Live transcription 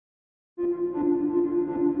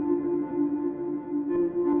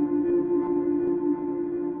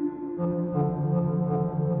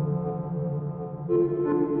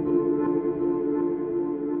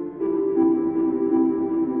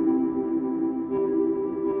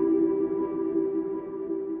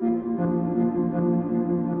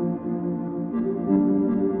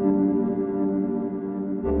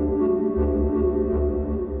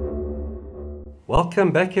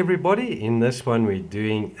Welcome back everybody. In this one we're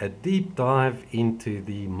doing a deep dive into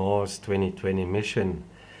the Mars 2020 mission.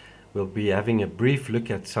 We'll be having a brief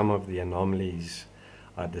look at some of the anomalies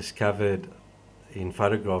I discovered in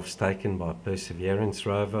photographs taken by Perseverance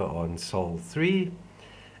rover on Sol 3,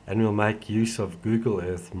 and we'll make use of Google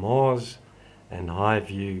Earth Mars and High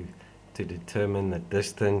View to determine the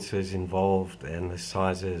distances involved and the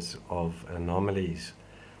sizes of anomalies.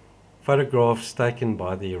 Photographs taken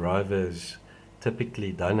by the rovers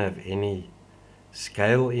typically don't have any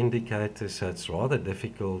scale indicators, so it's rather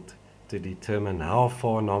difficult to determine how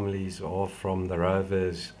far anomalies are from the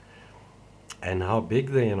rovers and how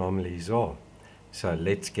big the anomalies are. So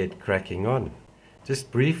let's get cracking on. Just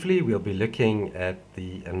briefly, we'll be looking at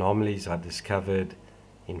the anomalies I discovered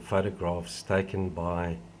in photographs taken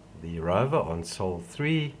by the rover on Sol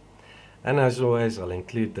 3, and as always I'll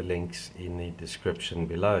include the links in the description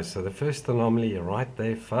below. So the first anomaly right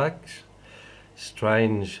there, folks,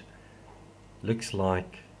 strange, looks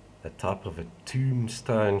like a type of a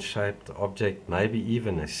tombstone shaped object, maybe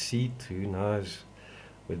even a seat, who knows,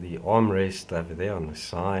 with the armrest over there on the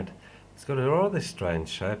side. It's got a rather strange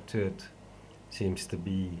shape to it. Seems to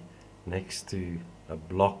be next to a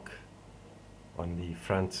block on the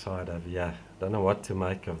front side over here. Don't know what to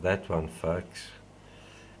make of that one, folks.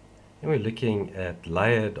 And we're looking at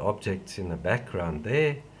layered objects in the background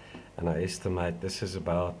there, and I estimate this is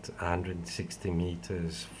about 160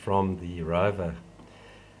 meters from the rover.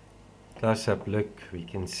 Close-up look, we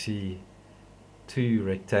can see two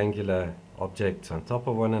rectangular objects on top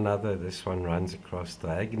of one another. This one runs across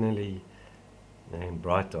diagonally, and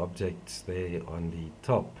bright objects there on the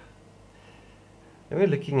top. And we're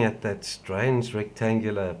looking at that strange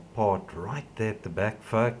rectangular part right there at the back,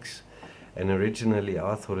 folks. And originally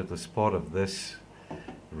I thought it was part of this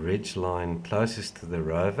ridge line closest to the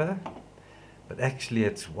rover, but actually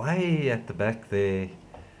it's way at the back there.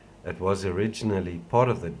 It was originally part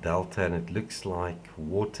of the delta, and it looks like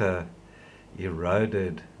water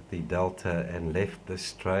eroded the delta and left this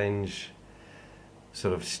strange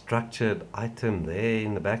sort of structured item there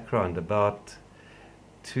in the background, about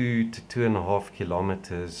 2 to 2.5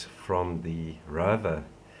 kilometers from the rover.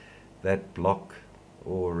 That block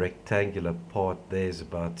or rectangular part there is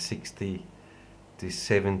about 60 to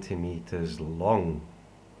 70 meters long.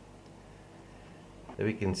 There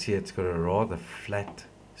we can see it's got a rather flat,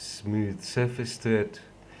 smooth surface to it.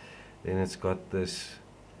 Then it's got this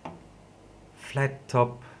flat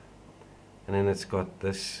top, and then it's got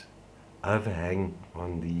this overhang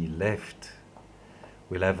on the left.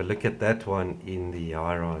 We'll have a look at that one in the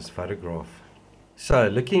high-rise photograph. So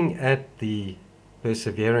looking at the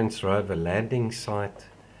Perseverance rover landing site,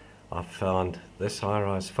 I found this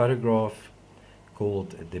high-rise photograph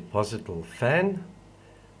called a deposital fan,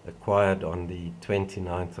 acquired on the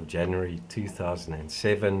 29th of January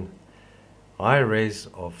 2007, high res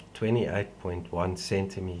of 28.1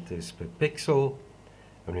 centimeters per pixel,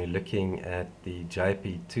 and we're looking at the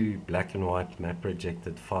JP2 black and white map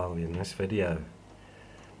projected file in this video.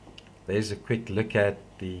 There's a quick look at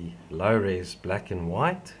the low res black and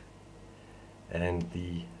white, and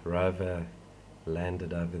the rover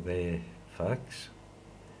landed over there, folks.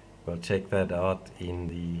 We'll check that out in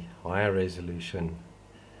the higher resolution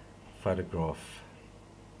photograph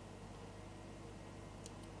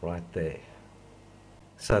right there.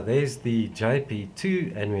 So there's the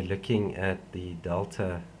JP2, and we're looking at the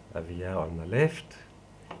delta over here on the left.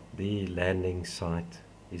 The landing site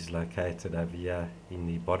is located over here in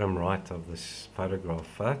the bottom right of this photograph,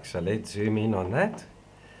 folks. So let's zoom in on that.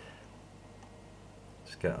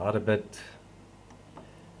 Let's go out a bit,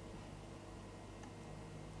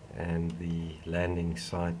 and the landing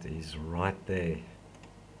site is right there.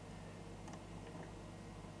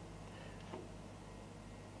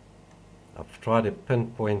 I've tried to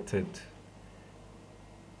pinpoint it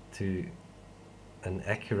to an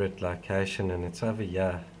accurate location, and it's over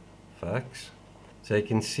here, folks. So you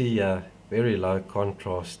can see a very low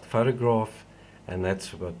contrast photograph, and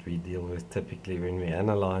that's what we deal with typically when we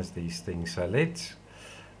analyze these things. So let's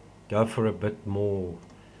go for a bit more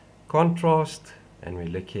contrast, and we're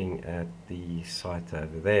looking at the site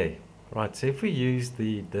over there. Right, so if we use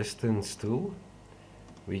the distance tool,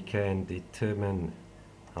 we can determine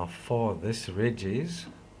how far this ridge is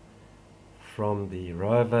from the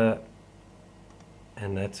rover,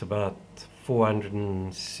 and that's about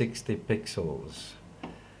 460 pixels.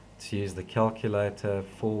 Let's use the calculator.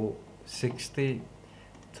 460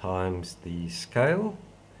 times the scale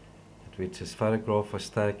at which this photograph was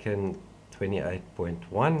taken,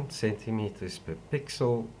 28.1 centimeters per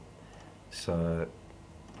pixel, so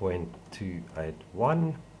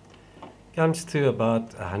 0.281 comes to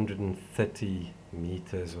about 130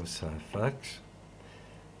 meters or so, folks.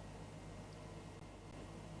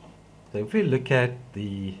 So if we look at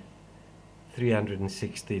the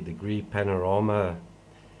 360-degree panorama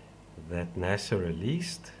that NASA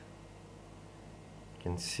released, you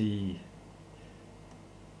can see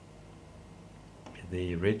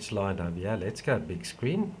the ridge line over here. Let's go big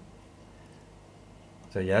screen.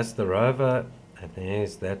 So here's the rover, and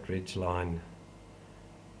there's that ridge line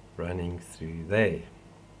running through there.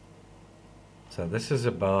 So this is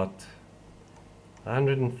about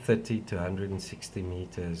 130 to 160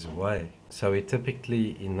 meters away. So we're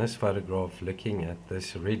typically in this photograph looking at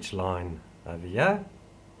this ridge line over here.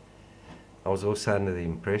 I was also under the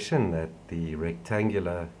impression that the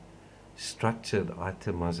rectangular structured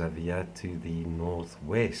item was over here to the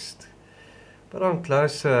northwest, but on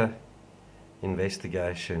closer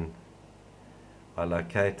investigation I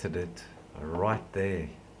located it right there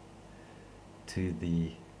to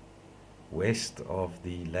the west of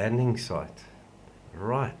the landing site.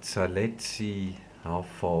 Right, so let's see how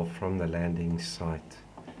far from the landing site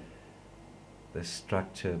the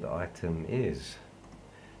structured item is.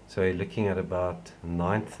 So you're looking at about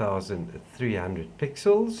 9,300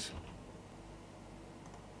 pixels.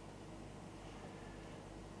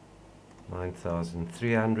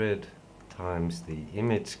 9,300 times the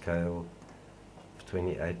image scale of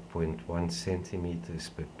 28.1 centimeters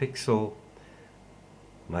per pixel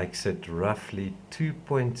makes it roughly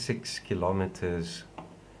 2.6 kilometers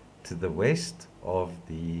to the west of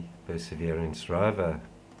the Perseverance rover.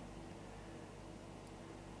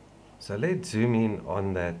 So let's zoom in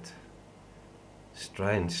on that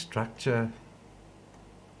strange structure.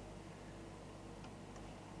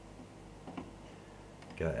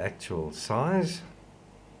 Go actual size.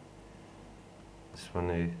 Just want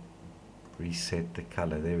to reset the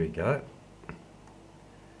color. There we go.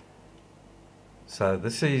 So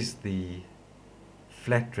this is the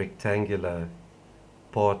flat rectangular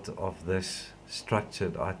part of this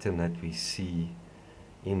structured item that we see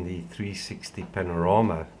in the 360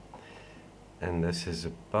 panorama, and this is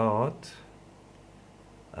about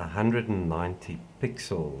 190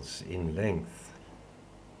 pixels in length.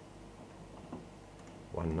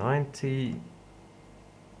 190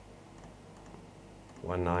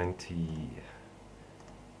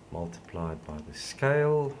 multiplied by the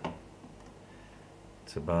scale,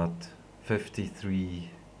 it's about 53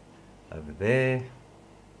 over there.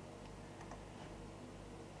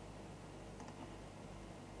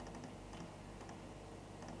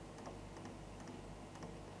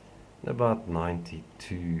 And about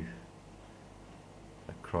 92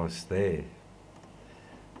 across there.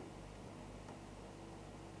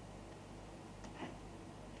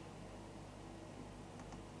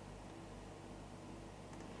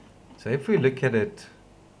 So if we look at it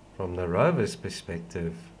from the rover's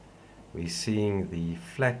perspective, we're seeing the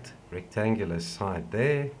flat rectangular side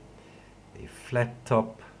there, the flat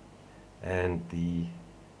top, and the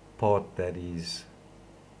part that is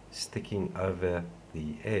sticking over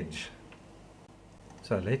the edge.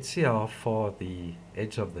 So let's see how far the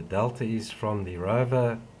edge of the delta is from the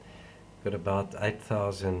rover. Got about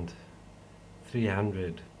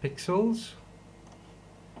 8,300 pixels.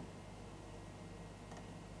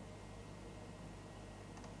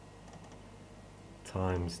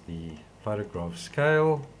 Times the photograph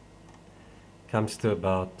scale comes to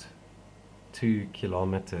about 2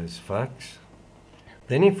 kilometers, folks.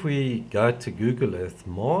 Then if we go to Google Earth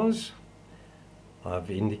Mars, I've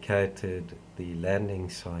indicated the landing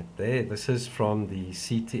site there. This is from the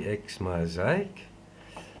CTX mosaic.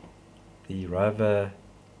 The rover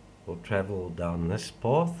will travel down this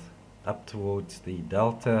path up towards the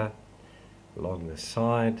delta, along the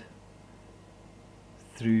side,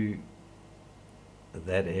 through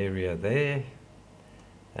that area there,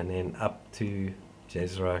 and then up to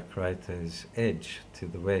Jezero crater's edge to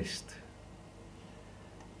the west.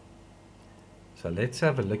 So let's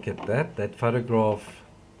have a look at that. That photograph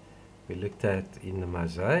we looked at in the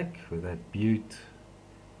mosaic with that butte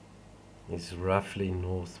is roughly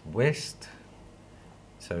northwest.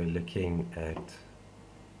 So we're looking at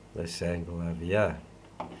this angle over here.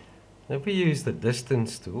 If we use the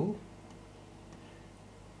distance tool,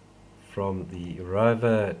 from the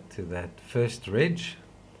rover to that first ridge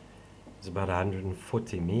is about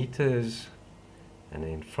 140 meters, and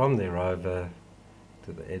then from the rover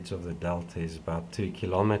to the edge of the delta is about 2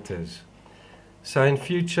 kilometers. So in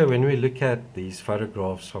future, when we look at these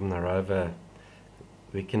photographs from the rover,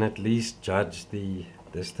 we can at least judge the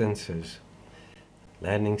distances.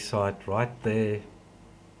 Landing site right there,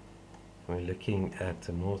 we're looking at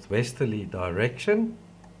a northwesterly direction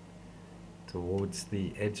towards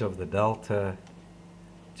the edge of the delta,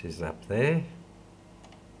 which is up there.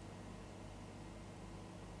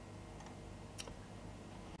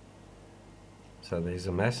 So there's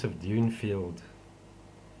a massive dune field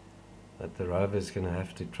that the rover is going to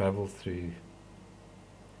have to travel through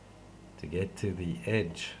to get to the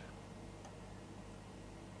edge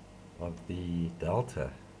of the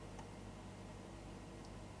delta.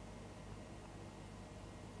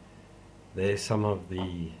 There's some of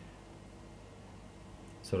the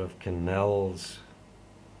sort of canals,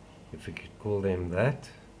 if we could call them that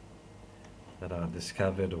I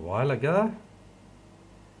discovered a while ago.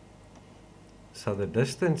 So the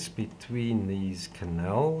distance between these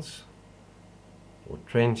canals or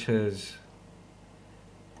trenches,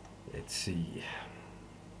 let's see,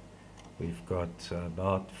 we've got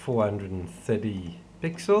about 430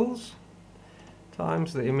 pixels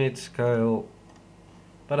times the image scale,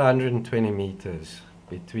 about 120 meters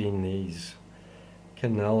between these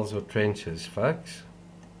canals or trenches, folks.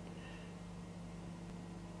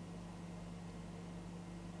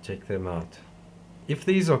 Check them out. If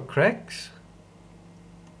these are cracks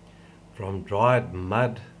from dried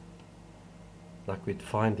mud like we'd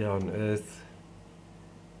find here on Earth,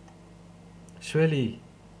 surely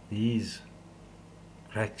these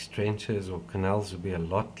cracks, trenches or canals would be a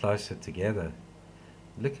lot closer together.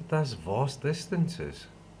 Look at those vast distances,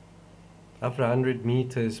 over 100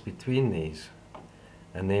 meters between these,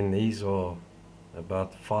 and then these are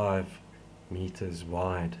about 5 meters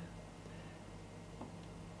wide.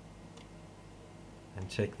 And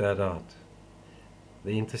check that out.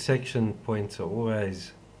 The intersection points are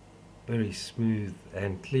always very smooth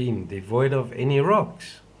and clean, devoid of any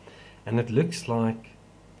rocks. And it looks like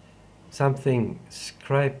something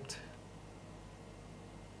scraped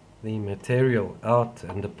the material out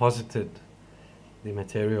and deposited the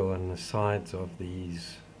material on the sides of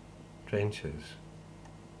these trenches.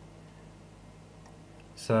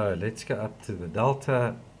 So let's go up to the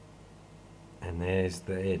delta, and there's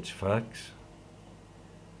the edge, folks.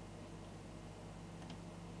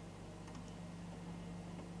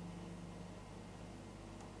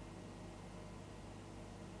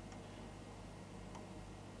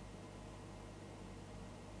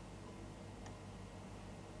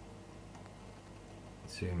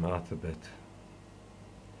 Zoom out a bit.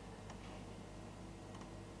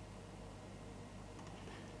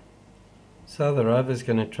 So the rover is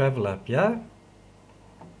going to travel up here,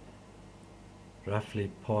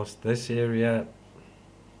 roughly past this area,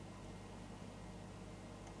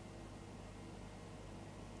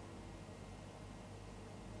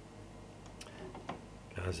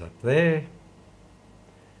 goes up there, and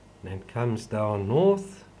then comes down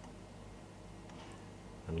north,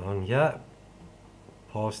 along here,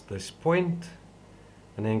 past this point,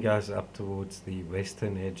 and then goes up towards the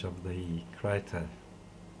western edge of the crater.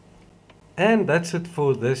 And that's it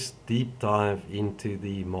for this deep dive into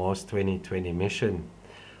the Mars 2020 mission.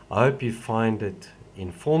 I hope you find it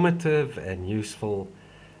informative and useful.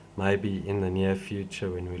 Maybe in the near future,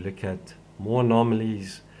 when we look at more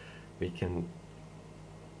anomalies, we can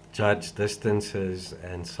judge distances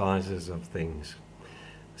and sizes of things.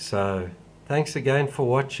 So thanks again for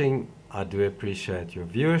watching. I do appreciate your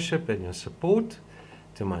viewership and your support.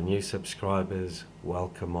 To my new subscribers,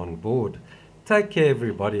 welcome on board. Take care,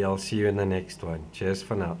 everybody. I'll see you in the next one. Cheers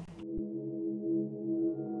for now.